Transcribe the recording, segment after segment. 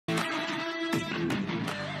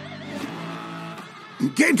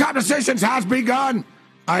Game time decisions has begun.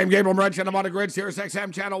 I am Gabe, I'm on the grid, Sirius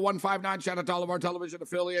XM channel 159. Shout out to all of our television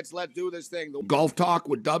affiliates. Let's do this thing. The golf talk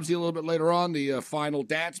with Dubsy a little bit later on, the final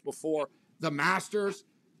dance before the Masters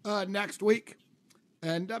next week.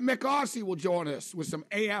 And Mick Aussie will join us with some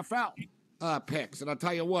AFL picks. And I'll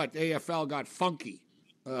tell you what, AFL got funky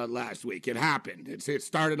last week. It happened. It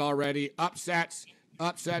started already. Upsets.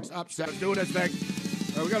 Let's do this thing.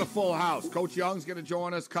 We got a full house. Coach Young's going to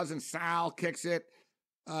join us. Cousin Sal kicks it.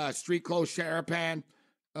 Street Clothes Sherapan,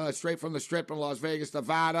 straight from the Strip in Las Vegas,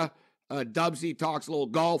 Nevada. Dubsy talks a little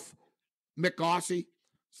golf. Mick Aussie,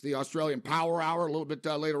 it's the Australian Power Hour, a little bit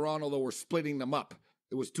later on, although we're splitting them up.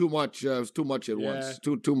 It was too much. It was too much at once.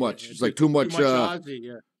 Too much. It's like too much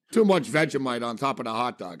Aussie, too much Vegemite on top of the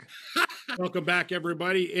hot dog. Welcome back,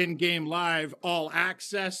 everybody. In-game live, all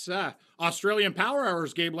access. Australian Power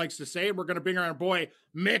Hours, Gabe likes to say. We're going to bring our boy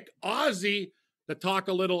Mick Aussie to talk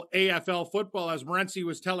a little AFL football. As Morency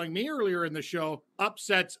was telling me earlier in the show,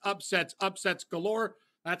 upsets galore.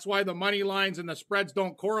 That's why the money lines and the spreads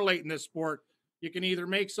don't correlate in this sport. You can either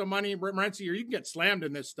make some money, Morency, or you can get slammed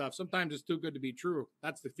in this stuff. Sometimes it's too good to be true.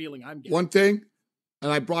 That's the feeling I'm getting. One thing,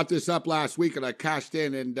 and I brought this up last week and I cashed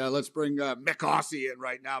in, and let's bring Mick Aussie in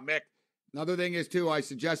right now. Mick, another thing is, too, I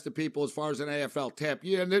suggest to people as far as an AFL tip.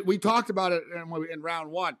 And we talked about it in round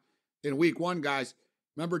one, in week one, guys.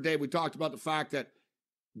 Remember, Dave, we talked about the fact that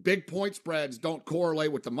big point spreads don't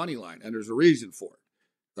correlate with the money line, and there's a reason for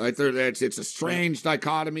it. Right? It's a strange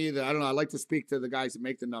dichotomy that, I don't know, I like to speak to the guys that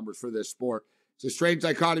make the numbers for this sport. It's a strange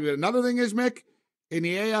dichotomy. But another thing is, Mick, in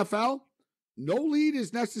the AFL, no lead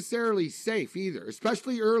is necessarily safe either,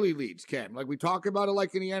 especially early leads, Cam. Like we talk about it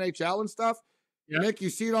like in the NHL and stuff. Yeah. Mick, you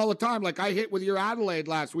see it all the time. Like I hit with your Adelaide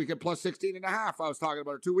last week at plus 16.5. I was talking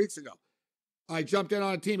about it 2 weeks ago. I jumped in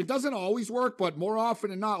on a team. It doesn't always work, but more often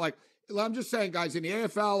than not, like I'm just saying, guys, in the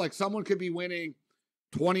AFL, like someone could be winning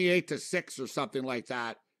 28-6 or something like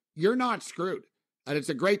that. You're not screwed. And it's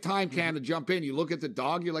a great time, Cam, to jump in. You look at the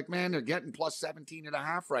dog, you're like, man, they're getting plus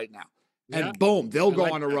 17.5 right now. Yeah. And boom, they'll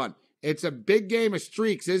go on a run. It's a big game of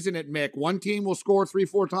streaks, isn't it, Mick? One team will score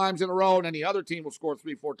 3-4 times in a row, and then the other team will score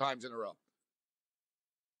 3-4 times in a row.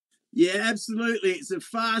 Yeah, absolutely. It's a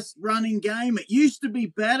fast-running game. It used to be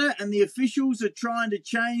better, and the officials are trying to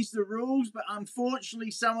change the rules, but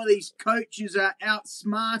unfortunately some of these coaches are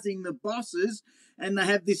outsmarting the bosses, and they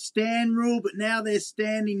have this stand rule, but now they're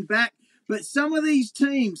standing back. But some of these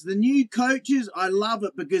teams, the new coaches, I love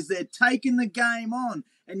it because they're taking the game on.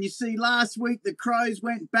 And you see, last week, the Crows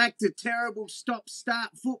went back to terrible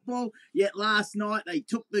stop-start football. Yet last night, they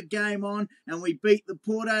took the game on and we beat the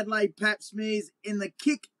Port Adelaide Pap Smears in the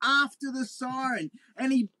kick after the siren.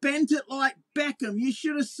 And he bent it like Beckham. You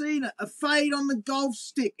should have seen it. A fade on the golf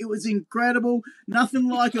stick. It was incredible. Nothing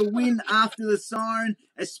like a win after the siren,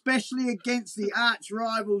 especially against the arch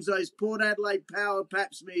rivals, those Port Adelaide Power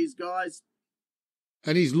Pap Smears, guys.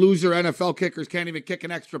 And these loser NFL kickers can't even kick an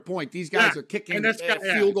extra point. These guys are kicking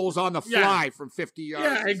field goals on the fly from 50 yards.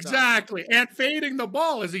 Yeah, exactly. And fading the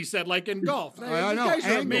ball, as he said, like in golf. I know. Guys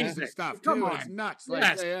are amazing stuff, too. It's nuts.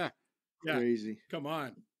 Crazy. Come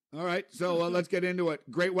on. All right, so let's get into it.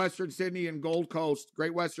 Great Western Sydney and Gold Coast.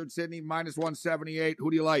 Great Western Sydney, minus 178. Who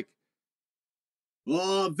do you like?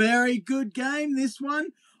 Oh, very good game, this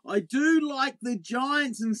one. I do like the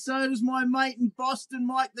Giants, and so does my mate in Boston,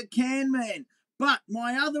 Mike the Can Man. But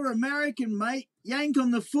my other American mate, Yank on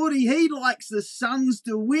the Footy, he likes the Suns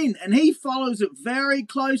to win, and he follows it very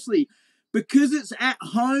closely. Because it's at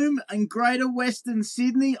home in Greater Western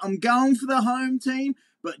Sydney, I'm going for the home team,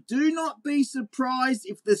 but do not be surprised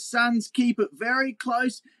if the Suns keep it very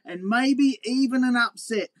close and maybe even an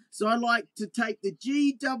upset. So I like to take the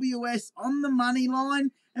GWS on the money line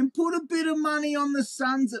and put a bit of money on the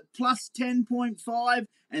Suns at plus 10.5,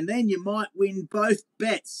 and then you might win both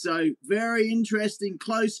bets. So very interesting,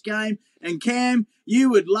 close game. And Cam, you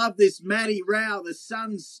would love this Matty Rao, the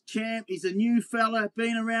Suns champ. He's a new fella,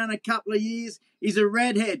 been around a couple of years. He's a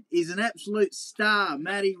redhead. He's an absolute star,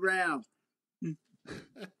 Matty Rao.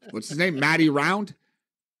 What's his name? Matty Round?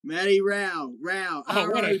 Matty Rao.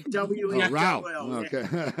 R-O-W-E-L. Rao. Okay.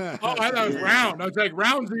 Oh, I thought it was round. I was like,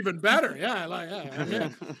 round's even better. Yeah.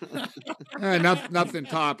 Nothing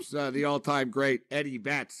tops the all-time great Eddie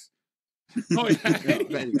Betts. Oh,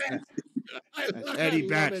 yeah. Eddie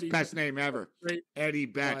Betts. Best name ever. Great. Eddie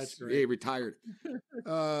Betts. He retired.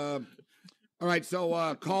 All right,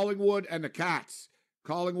 so Collingwood and the Cats.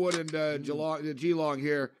 Collingwood and Geelong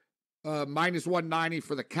here. Minus 190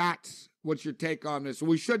 for the Cats. What's your take on this?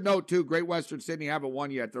 We should note, too, Great Western Sydney haven't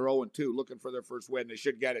won yet. They're 0-2, looking for their first win. They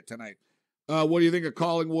should get it tonight. What do you think of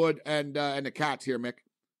Collingwood and the Cats here, Mick?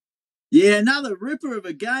 Yeah, another ripper of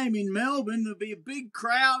a game in Melbourne. There'll be a big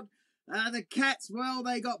crowd. The Cats, well,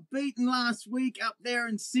 they got beaten last week up there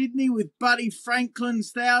in Sydney with Buddy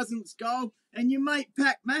Franklin's 1000th goal. And your mate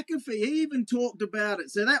Pat McAfee, he even talked about it.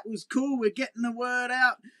 So that was cool. We're getting the word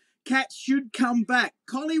out. Cats should come back.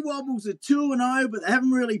 Collywobbles are 2-0, but they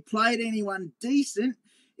haven't really played anyone decent.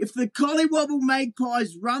 If the Collywobble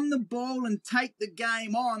Magpies run the ball and take the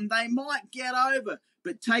game on, they might get over.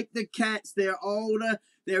 But take the Cats, they're older.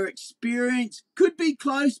 Their experience could be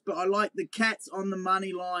close, but I like the Cats on the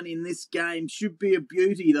money line in this game. Should be a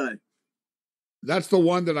beauty, though. That's the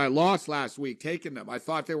one that I lost last week, taking them. I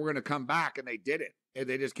thought they were going to come back, and they didn't. And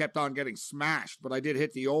they just kept on getting smashed. But I did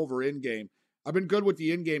hit the over in-game. I've been good with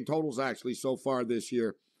the in-game totals, actually, so far this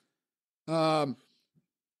year. They're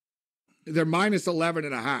minus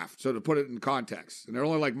 11.5, so to put it in context. And they're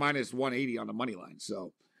only like minus 180 on the money line.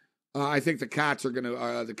 So I think the Cats are going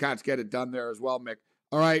to the Cats get it done there as well, Mick.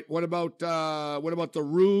 All right, what about the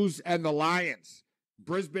Roos and the Lions?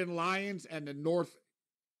 Brisbane Lions and the North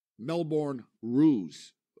Melbourne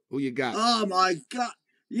Roos. Who you got? Oh, my God.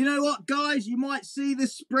 You know what, guys? You might see the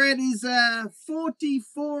spread is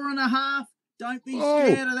 44.5. Don't be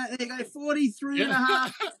scared of that. There you go,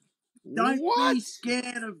 43.5. Don't be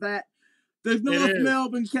scared of that. The North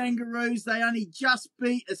Melbourne Kangaroos, they only just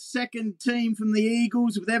beat a second team from the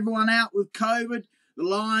Eagles with everyone out with COVID. The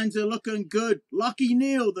Lions are looking good. Lachie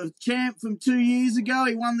Neale, the champ from 2 years ago,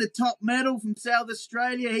 he won the top medal from South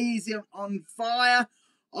Australia. He's on fire.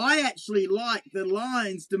 I actually like the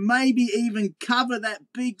Lions to maybe even cover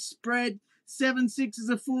that big spread. 7 6s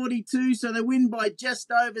are 42, so they win by just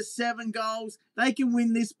over 7 goals. They can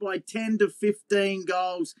win this by 10 to 15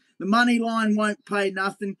 goals. The money line won't pay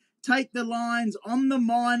nothing. Take the Lions on the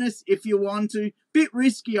minus if you want to. Bit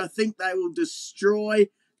risky. I think they will destroy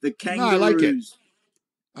the Kangaroos. No, I like it.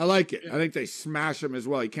 I like it. I think they smash them as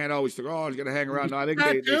well. You can't always think, oh, he's going to hang around. No, I think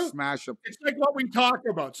they smash them. It's like what we talk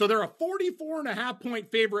about. So they're a 44.5 point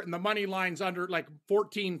favorite, and the money line's under like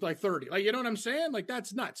 14, like 30. Like, you know what I'm saying? Like,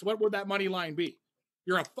 that's nuts. What would that money line be?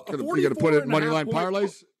 You're a 44. You're going to put it in money line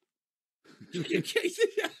parlays?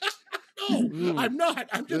 No, I'm not.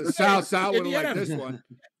 I'm just Sal would like this one.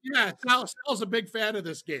 Yeah, Sal's a big fan of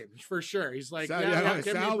this game for sure. He's like,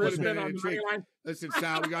 Sal would have been intrigued. Listen,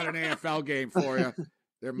 Sal, we got an AFL game for you.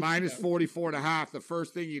 They're minus 44.5. The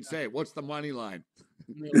first thing you'd say, what's the money line?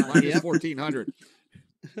 Minus 1,400.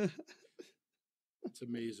 That's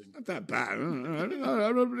amazing. Not that bad.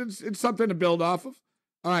 It's something to build off of.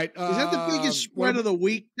 All right. Is that the biggest spread of the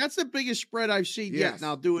week? That's the biggest spread I've seen yet.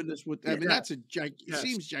 Now doing this with, I mean, that's it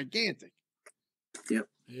seems gigantic. Yep.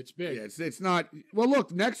 It's big. Yeah, it's not. Well,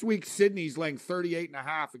 look, next week, Sydney's laying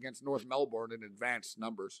 38.5 against North Melbourne in advanced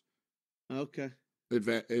numbers. Okay.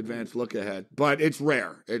 Advanced look ahead. But it's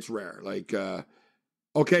rare. It's rare. Like,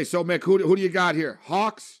 okay, so Mick, who do you got here?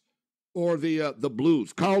 Hawks or the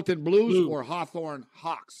Blues? Carlton Blues or Hawthorn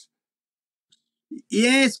Hawks?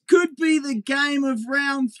 Yes, could be the game of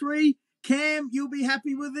round 3. Cam, you'll be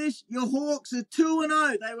happy with this. Your Hawks are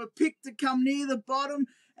 2-0. They were picked to come near the bottom,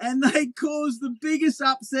 and they caused the biggest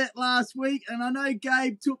upset last week. And I know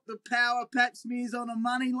Gabe took the Power Pap Smears on a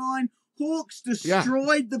money line. Hawks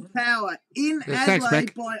destroyed the Power in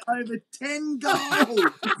Adelaide by over 10 goals.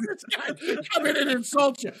 Come in and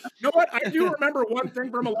insult you. You know what? I do remember one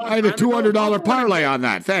thing from a long time. I had a $200 parlay on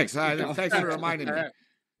that. Thanks. Thanks for reminding me.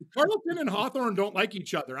 Carlton and Hawthorn don't like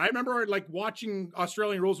each other. I remember like watching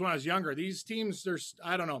Australian rules when I was younger. These teams,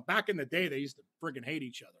 I don't know, back in the day, they used to friggin' hate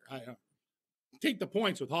each other. Take the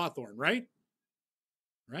points with Hawthorn, right?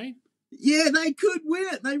 Right? Yeah, they could win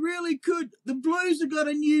it. They really could. The Blues have got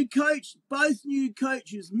a new coach, both new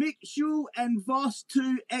coaches. Mick Schull and Voss,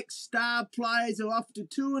 2 ex-star players, are off to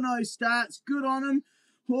 2-0 starts. Good on them.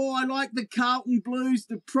 Oh, I like the Carlton Blues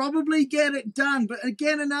to probably get it done. But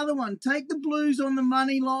again, another one. Take the Blues on the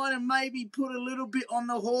money line and maybe put a little bit on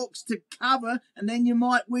the Hawks to cover, and then you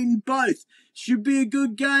might win both. Should be a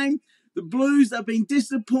good game. The Blues have been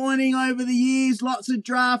disappointing over the years. Lots of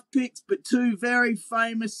draft picks, but 2 very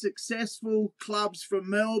famous, successful clubs from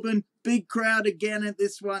Melbourne. Big crowd again at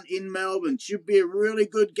this one in Melbourne. Should be a really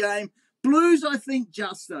good game. Blues, I think,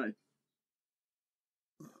 just though.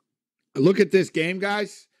 Look at this game,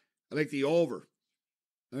 guys. I think the over.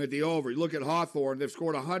 You look at Hawthorn. They've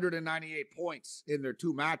scored 198 points in their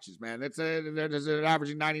 2 matches, man. They're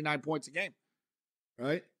averaging 99 points a game,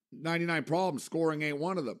 right? 99 problems. Scoring ain't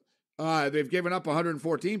one of them. They've given up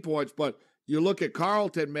 114 points, but you look at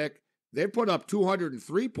Carlton, Mick, they put up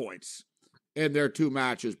 203 points in their 2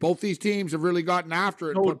 matches. Both these teams have really gotten after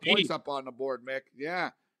it and put points up on the board, Mick. Yeah.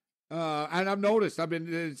 And I've noticed,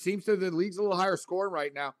 it seems that the league's a little higher scoring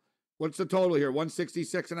right now. What's the total here?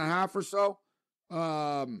 166.5 or so.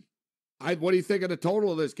 What do you think of the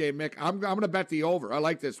total of this game, Mick? I'm going to bet the over. I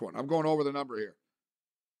like this one. I'm going over the number here.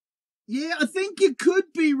 Yeah, I think you could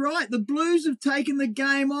be right. The Blues have taken the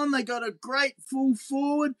game on. They got a great full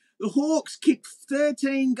forward. The Hawks kicked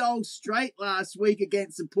 13 goals straight last week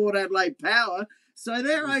against the Port Adelaide Power, so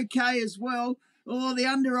they're okay as well. Oh, the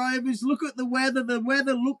under-overs, look at the weather. The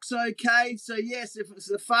weather looks okay. So, yes, if it's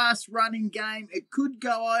a fast-running game, it could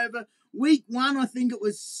go over. Week 1, I think it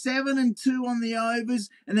was 7-2 on the overs.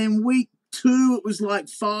 And then week 2, it was like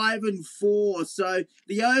 5-4. So,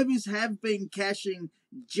 the overs have been cashing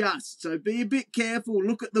just. So, be a bit careful.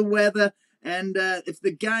 Look at the weather. And if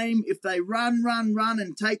they run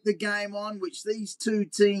and take the game on, which these two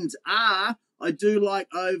teams are, I do like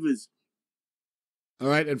overs. All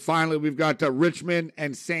right, and finally, we've got Richmond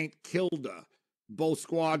and St. Kilda. Both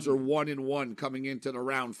squads are 1-1 coming into the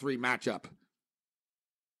round 3 matchup.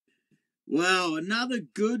 Well, another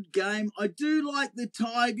good game. I do like the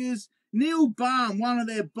Tigers. Neil Baum, one of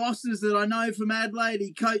their bosses that I know from Adelaide,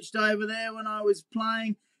 he coached over there when I was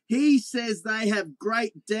playing. He says they have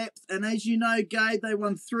great depth, and as you know, Gabe, they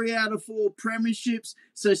won 3 out of 4 premierships,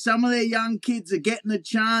 so some of their young kids are getting a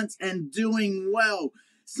chance and doing well.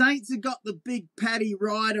 Saints have got the big Paddy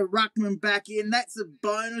Ryder ruckman back in. That's a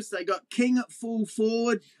bonus. They got King at full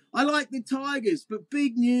forward. I like the Tigers, but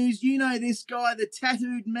big news. You know this guy, the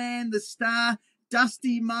tattooed man, the star,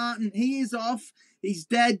 Dusty Martin. He is off. His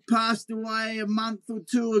dad passed away a month or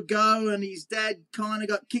 2 ago, and his dad kind of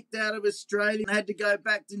got kicked out of Australia and had to go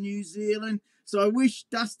back to New Zealand. So I wish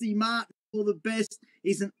Dusty Martin all the best.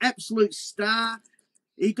 He's an absolute star.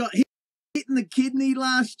 He got hit in the kidney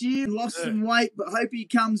last year and lost some weight, but hope he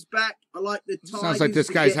comes back. I like the Tigers. Sounds like this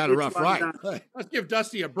guy's had a rough ride. Let's give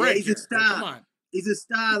Dusty a break. Yeah, he's a star. Come on. He's a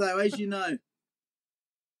star, though, as you know.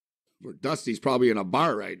 Dusty's probably in a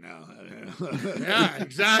bar right now. Yeah,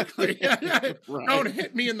 exactly. Right. Don't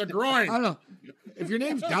hit me in the groin. I don't know. If your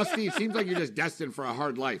name's Dusty, it seems like you're just destined for a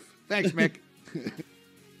hard life. Thanks, Mick.